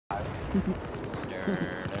I'm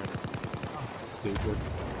stupid.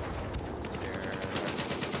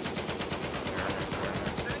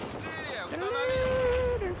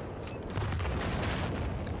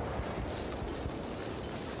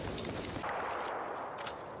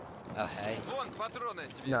 Oh, hey.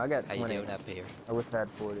 No, I got How 20. you doing up here? I wish I had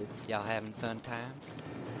 40. Y'all having fun times?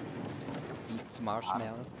 Eat some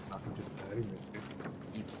marshmallows? I'm just adding this.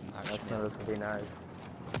 Eat some That's marshmallows. gonna be nice.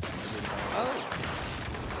 Oh!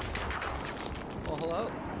 Well,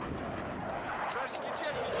 hello.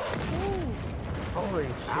 Holy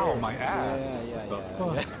shit. Ow, my ass. Yeah. What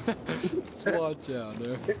the fuck? Just watch out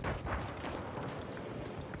there.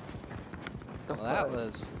 Well, that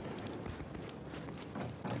was...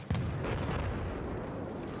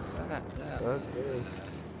 That was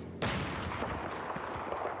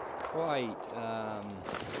quite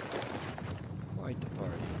the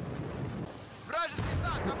party.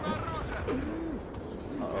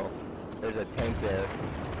 Uh-oh. There's a tank there.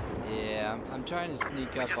 Yeah, I'm trying to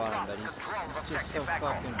sneak up on him, but he's just so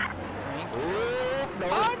fucking cranky. No.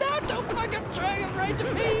 Oh no, don't fucking drag him right to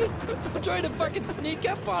me! I'm trying to fucking sneak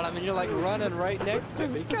up on him and you're like running right next to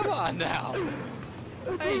me. Come on now!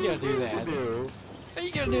 How you gonna do that? How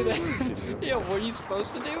you gonna do that? Yeah, what are you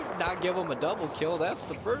supposed to do? Not give him a double kill, that's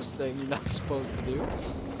the first thing you're not supposed to do.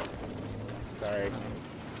 Sorry.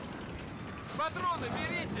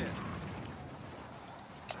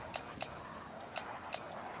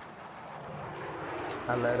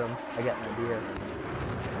 I let him. I got an idea.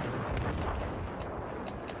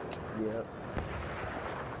 Yep.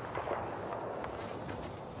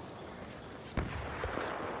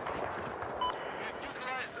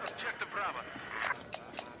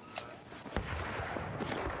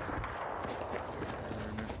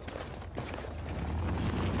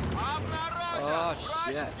 Oh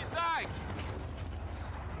shit.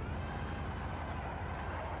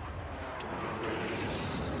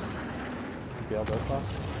 Yeah, that's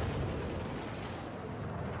us.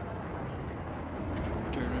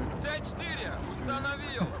 Turner. Т4,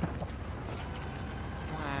 установил.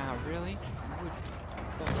 Wow, really?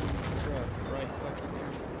 Fucking truck right fucking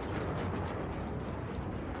there.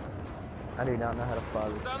 I do not know how to fly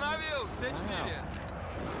this. Установил Т4.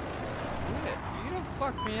 Shit, you don't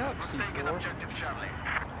fuck me up, C4.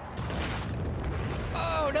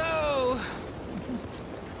 Oh no!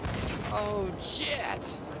 Oh shit!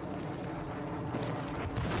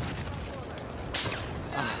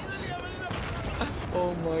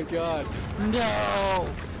 Oh my god. No!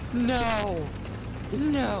 No!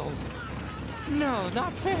 No! No,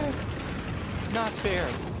 not fair! Not fair!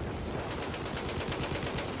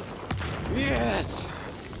 Yes!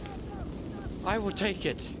 I will take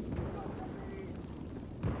it.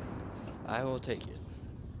 I will take it.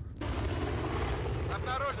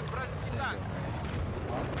 Обнаружен вражеский танк.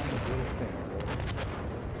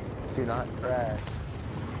 Do not crash.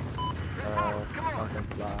 Something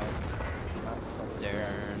fly.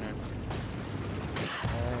 Turner.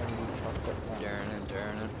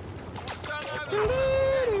 Turner.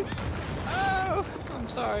 Установил. Oh! I'm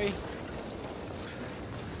sorry.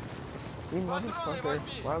 You motherfucker.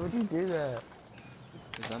 Why would you do that?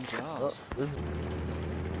 Because I'm Oh, Jaws. this is...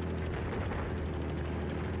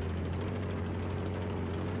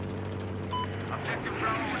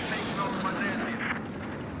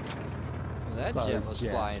 Well, that jet was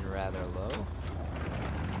flying rather low.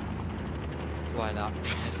 Why not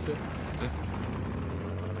press it?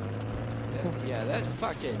 Yeah, that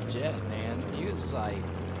fucking jet, man. He was like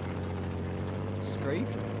scraping.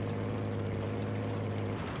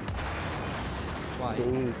 Why?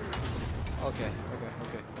 Dude. Okay.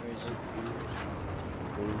 Where is it?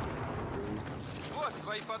 Вот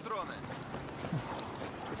твои патроны.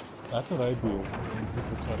 That's what I do.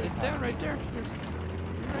 It's down right there.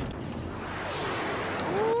 Right.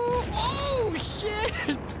 Ooh, oh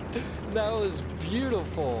shit! That was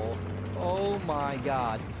beautiful. Oh my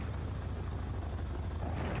god.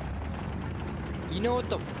 You know what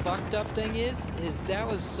the fucked up thing is? Is that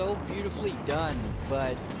was so beautifully done,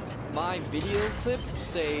 but my video clip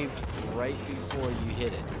saved right before you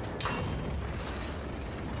hit it.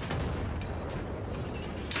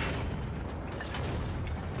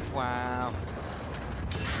 Wow.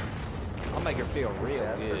 I'll make her feel real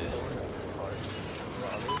good.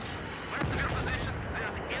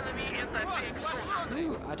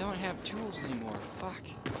 Ooh, I don't have tools anymore. Fuck.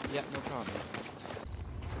 Yep, no problem.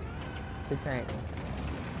 The tank.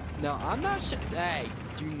 No, I'm not hey,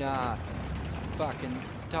 do not fucking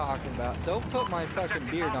talking about. Don't put my fucking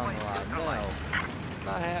beard on the line. No. It's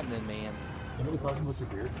not happening, man. Somebody talking about your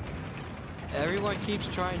beard? Everyone keeps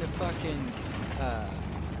trying to fucking,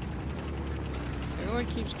 Everyone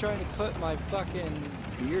keeps trying to put my fucking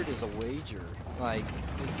beard as a wager. Like,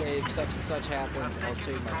 they say if such and such happens, I'll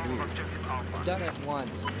shave my beard. I've done it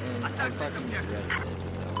once, and I fucking regretted it,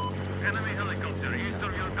 so... Enemy helicopter east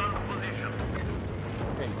of your gun position.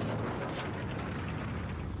 Hey.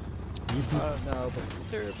 I don't know, but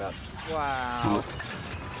they're about... Wow.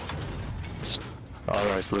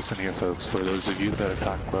 Alright, listen here folks, for those of you that are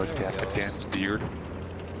talking about There he Captain goes. Dan's beard,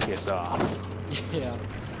 piss off. Yeah.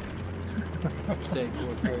 Tank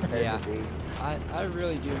warfare. Yeah. I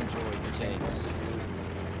really do enjoy the tanks.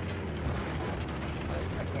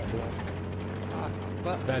 I can't do it.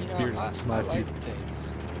 But, That you know, beard's I my like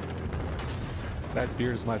tanks. That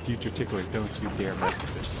beard is my future tickler, don't you dare mess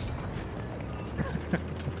with this.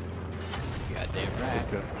 Goddamn Let's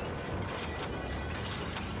right. go.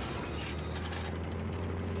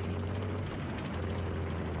 Let's see.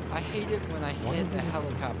 I hate it when I hit a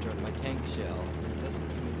helicopter with my tank shell and it doesn't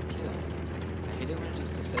give me the kill. I hate it when it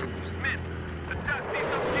just disables it. Men, attack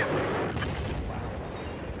these objectives. Wow.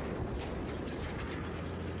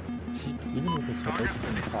 Even with the smoke,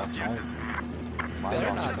 Target my Better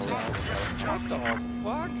launch not is tell. allowed. What the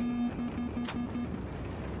fuck?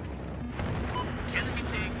 Enemy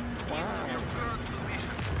tank Wow. your current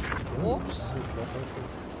position. Whoops.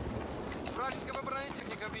 Вражеского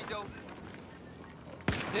бронетехника видел.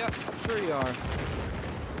 Yep, sure you are.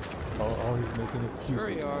 Oh, he's making excuses. Sure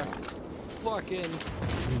you are. Fucking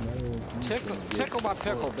He knows. tickle my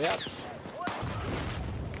pickle, bitch.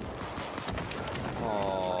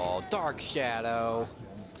 Oh, Dark Shadow.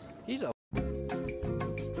 He's a.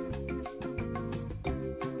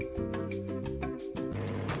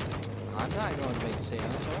 I'm not going to make sounds. I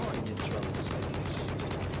don't want to get in trouble with sounds.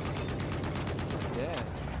 Yeah.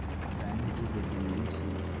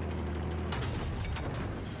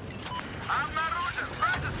 Обнаружен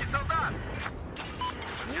вражеский солдат.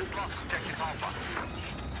 Just lost objective Alpha.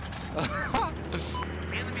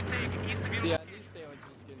 Enemy tank east of See, your I knew Sandwich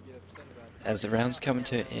was going to get upset about that. As the round's coming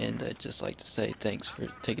to an end, I'd just like to say thanks for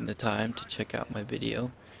taking the time to check out my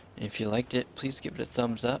video. And if you liked it, please give it a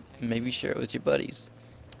thumbs up and maybe share it with your buddies.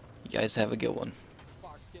 You guys have a good one.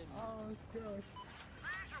 Fox getting, Oh, gosh.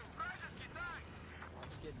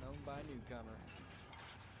 Fox getting owned by a newcomer.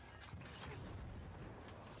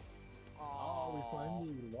 Oh, we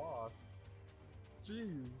finally lost.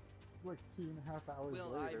 Jeez. It's like 2.5 hours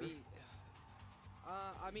Will later.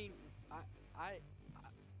 I mean,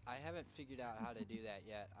 I haven't figured out how to do that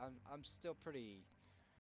yet. I'm still pretty